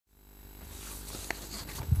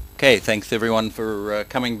Okay, thanks everyone for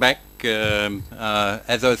coming back.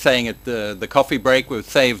 As I was saying at the coffee break, we've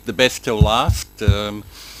saved the best till last, and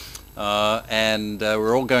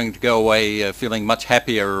we're all going to go away feeling much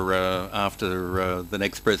happier after the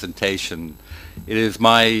next presentation. It is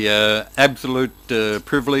my absolute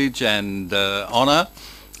privilege and honor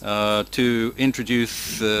to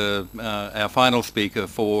introduce our final speaker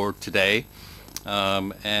for today,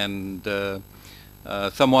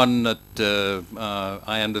 someone that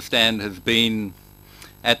I understand has been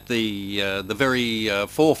at the very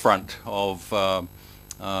forefront of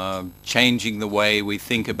changing the way we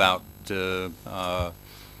think about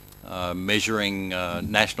measuring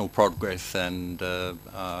national progress and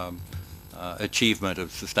achievement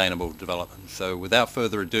of sustainable development. So without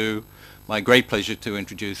further ado, my great pleasure to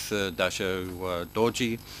introduce Dasho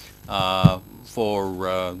Doji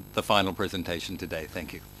for the final presentation today.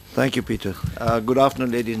 Thank you. Thank you, Peter. Good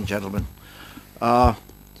afternoon, ladies and gentlemen.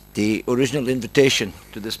 The original invitation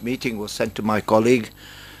to this meeting was sent to my colleague,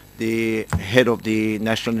 the head of the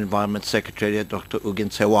National Environment Secretariat, Dr. Ugin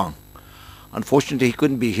Sewang. Unfortunately, he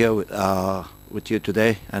couldn't be here with you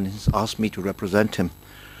today, and he's asked me to represent him.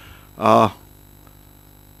 So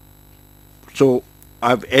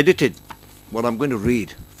I've edited. What I'm going to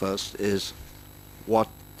read first is what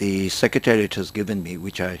the Secretariat has given me,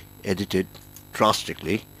 which I edited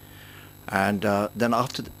drastically. And then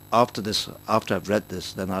after I've read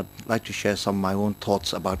this, then I'd like to share some of my own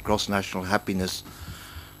thoughts about cross-national happiness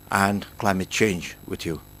and climate change with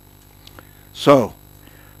you. So,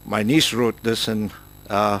 my niece wrote this, and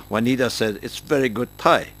Juanita said, "It's very good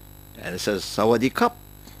Thai." And it says, "Sawadee Kap."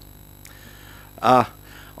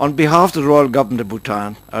 On behalf of the Royal Government of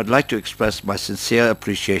Bhutan, I would like to express my sincere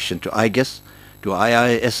appreciation to IGES, to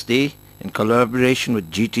IISD, in collaboration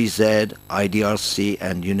with GTZ, IDRC,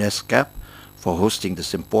 and UNESCO, for hosting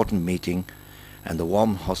this important meeting and the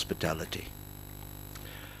warm hospitality.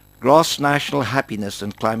 Gross national happiness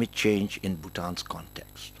and climate change in Bhutan's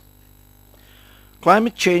context.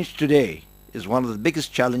 Climate change today is one of the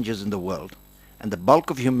biggest challenges in the world, and the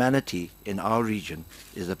bulk of humanity in our region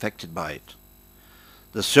is affected by it.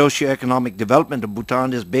 The socio-economic development of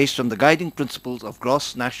Bhutan is based on the guiding principles of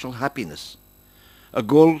gross national happiness, a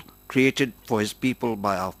goal created for his people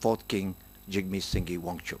by our fourth king, Jigme Singye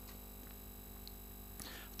Wangchuck.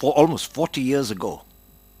 For almost 40 years ago,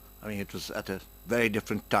 I mean, it was at a very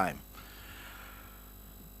different time.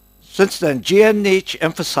 Since then, GNH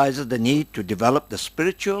emphasizes the need to develop the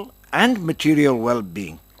spiritual and material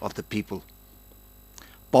well-being of the people.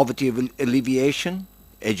 Poverty alleviation,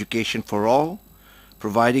 education for all,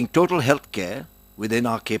 providing total health care within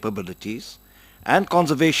our capabilities, and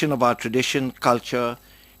conservation of our tradition, culture,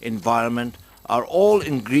 environment are all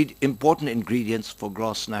important ingredients for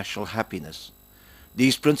gross national happiness.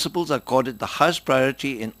 These principles are accorded the highest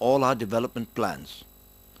priority in all our development plans.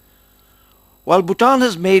 While Bhutan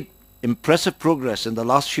has made impressive progress in the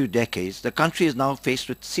last few decades, the country is now faced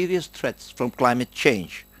with serious threats from climate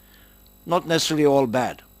change. Not necessarily all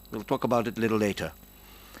bad. We'll talk about it a little later.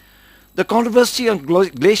 The controversy on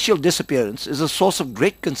glacial disappearance is a source of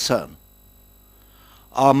great concern.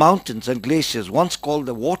 Our mountains and glaciers, once called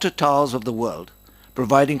the water towers of the world,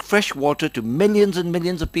 providing fresh water to millions and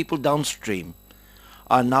millions of people downstream,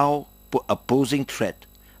 are now a posing threat,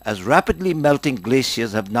 as rapidly melting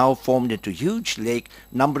glaciers have now formed into huge lakes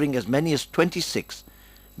numbering as many as 26,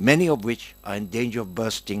 many of which are in danger of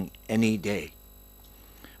bursting any day.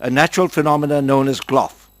 A natural phenomenon known as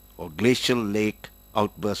GLOF, or glacial lake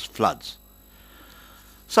outburst floods.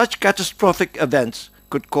 Such catastrophic events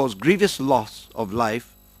could cause grievous loss of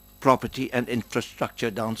life, property, and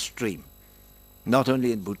infrastructure downstream, not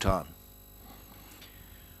only in Bhutan.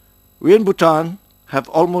 We in Bhutan have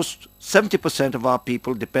almost 70% of our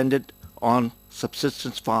people dependent on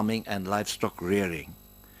subsistence farming and livestock rearing.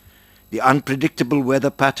 The unpredictable weather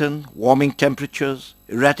pattern, warming temperatures,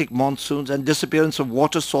 erratic monsoons, and disappearance of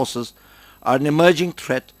water sources are an emerging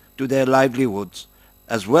threat to their livelihoods,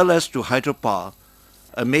 as well as to hydropower,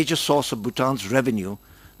 a major source of Bhutan's revenue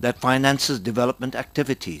that finances development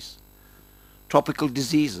activities. Tropical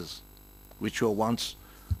diseases, which were once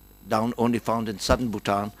only found in southern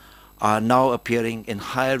Bhutan, are now appearing in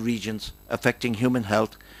higher regions, affecting human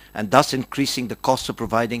health and thus increasing the cost of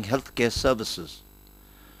providing healthcare services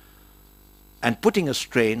and putting a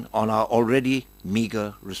strain on our already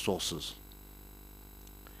meager resources.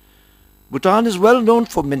 Bhutan is well known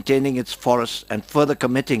for maintaining its forests and further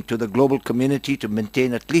committing to the global community to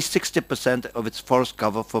maintain at least 60% of its forest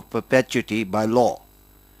cover for perpetuity by law.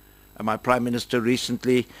 And my Prime Minister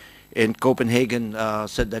recently in Copenhagen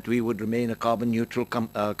said that we would remain a carbon neutral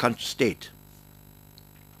state.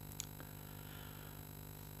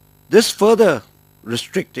 This further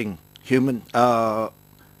restricting human, now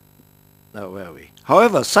where are we?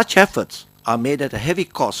 However, such efforts are made at a heavy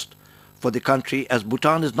cost for the country, as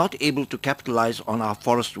Bhutan is not able to capitalize on our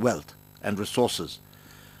forest wealth and resources,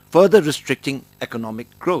 further restricting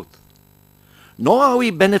economic growth. Nor are we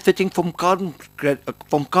benefiting from carbon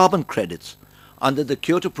credits under the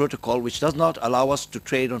Kyoto Protocol, which does not allow us to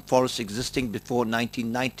trade on forests existing before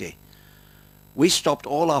 1990. We stopped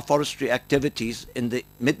all our forestry activities in the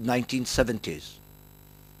mid-1970s,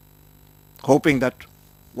 hoping that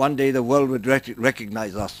one day the world would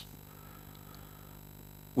recognize us.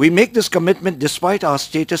 We make this commitment despite our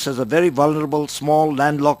status as a very vulnerable, small,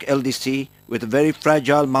 landlocked LDC with a very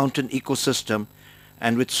fragile mountain ecosystem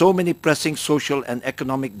and with so many pressing social and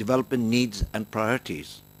economic development needs and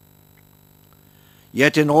priorities.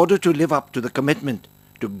 Yet in order to live up to the commitment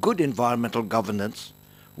to good environmental governance,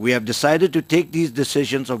 we have decided to take these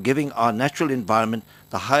decisions of giving our natural environment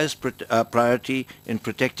the highest priority in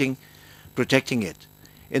protecting it,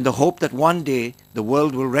 in the hope that one day the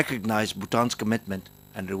world will recognize Bhutan's commitment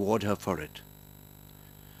and reward her for it.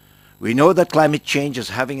 We know that climate change is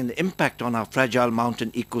having an impact on our fragile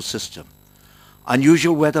mountain ecosystem.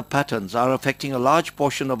 Unusual weather patterns are affecting a large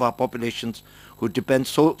portion of our populations who depend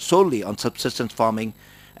solely on subsistence farming,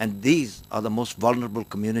 and these are the most vulnerable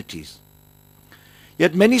communities.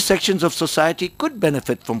 Yet many sections of society could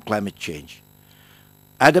benefit from climate change.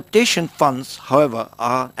 Adaptation funds, however,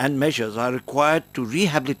 and measures are required to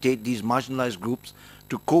rehabilitate these marginalized groups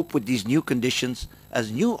to cope with these new conditions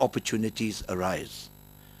as new opportunities arise.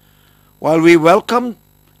 While we welcome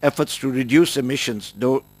efforts to reduce emissions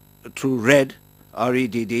through REDD,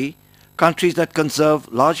 R-E-D-D, countries that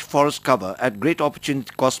conserve large forest cover at great opportunity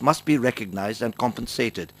cost must be recognized and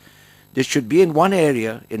compensated. This should be in one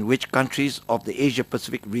area in which countries of the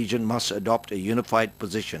Asia-Pacific region must adopt a unified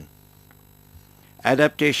position.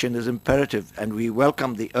 Adaptation is imperative, and we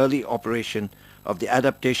welcome the early operation of the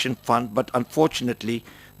Adaptation Fund, but unfortunately,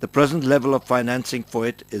 the present level of financing for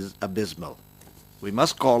it is abysmal. We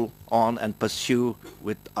must call on and pursue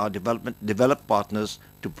with our developed partners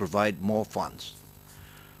to provide more funds.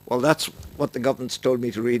 Well, that's what the government's told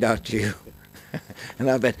me to read out to you.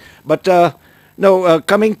 And I bet. But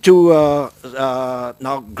coming to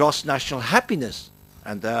now gross national happiness,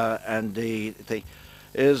 and the thing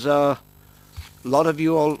is, a lot of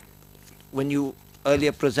you all,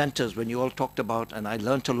 earlier presenters, when you all talked about, and I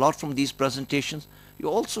learned a lot from these presentations,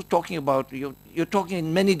 you're also talking about, you're talking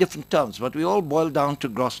in many different terms, but we all boil down to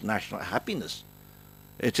gross national happiness.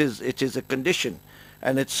 It is a condition,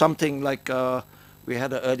 and it's something like, we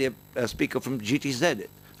had an earlier speaker from GTZ.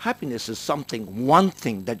 Happiness is something, one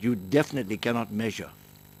thing that you definitely cannot measure,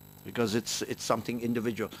 because it's something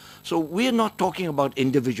individual. So we're not talking about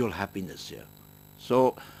individual happiness here.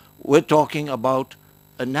 So we're talking about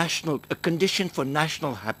a condition for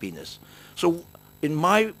national happiness. So in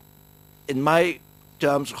my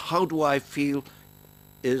terms, how do I feel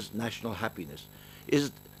is national happiness?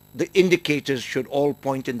 Is the indicators should all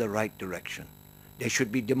point in the right direction. There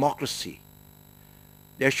should be democracy.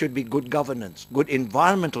 There should be good governance, good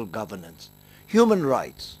environmental governance, human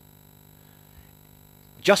rights,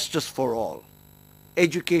 justice for all,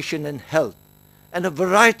 education and health, and a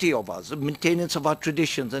variety of us, the maintenance of our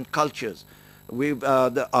traditions and cultures.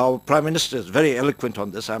 Our Prime Minister is very eloquent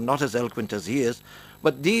on this. I'm not as eloquent as he is,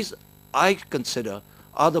 but these, I consider,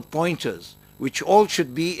 are the pointers which all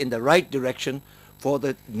should be in the right direction for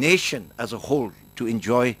the nation as a whole to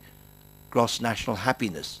enjoy gross national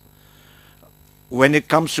happiness. When it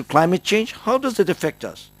comes to climate change, how does it affect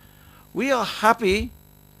us? We are happy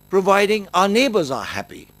providing our neighbors are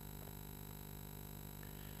happy.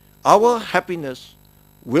 Our happiness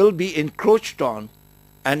will be encroached on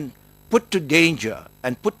and put to danger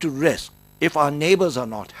and put to risk if our neighbors are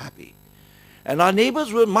not happy. And our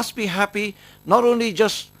neighbors must be happy, not only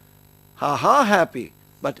just ha-ha happy,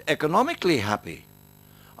 but economically happy.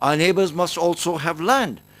 Our neighbors must also have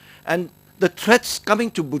land. And the threats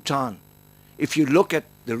coming to Bhutan, if you look at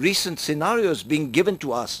the recent scenarios being given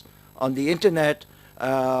to us on the internet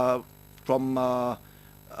from,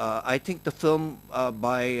 I think, the film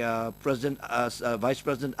by Vice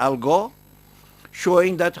President Al Gore,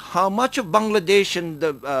 showing that how much of Bangladesh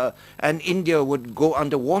and India would go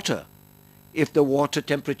underwater if the water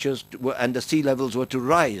temperatures and the sea levels were to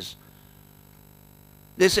rise.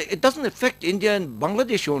 They say it doesn't affect India and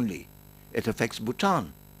Bangladesh only, it affects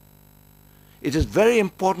Bhutan. It is very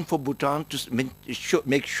important for Bhutan to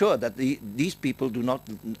make sure that these people do not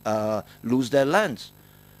lose their lands,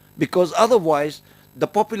 because otherwise the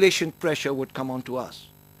population pressure would come onto us.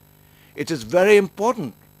 It is very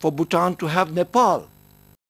important for Bhutan to have Nepal,